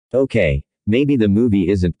Okay, maybe the movie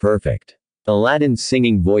isn't perfect. Aladdin's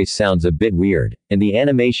singing voice sounds a bit weird, and the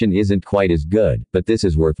animation isn't quite as good, but this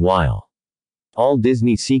is worthwhile. All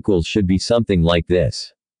Disney sequels should be something like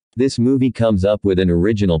this. This movie comes up with an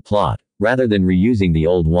original plot, rather than reusing the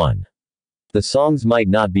old one. The songs might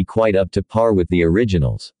not be quite up to par with the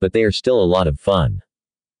originals, but they are still a lot of fun.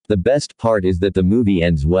 The best part is that the movie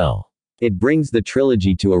ends well. It brings the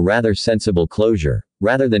trilogy to a rather sensible closure,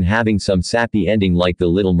 rather than having some sappy ending like The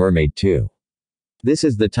Little Mermaid 2. This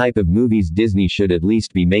is the type of movies Disney should at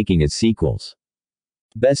least be making as sequels.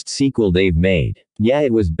 Best sequel they've made. Yeah,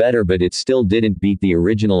 it was better, but it still didn't beat the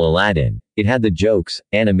original Aladdin. It had the jokes,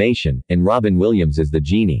 animation, and Robin Williams as the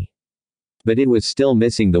genie. But it was still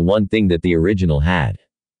missing the one thing that the original had.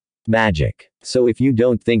 Magic. So if you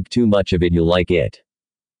don't think too much of it, you'll like it.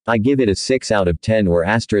 I give it a 6 out of 10 or **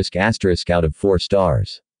 out of 4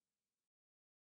 stars.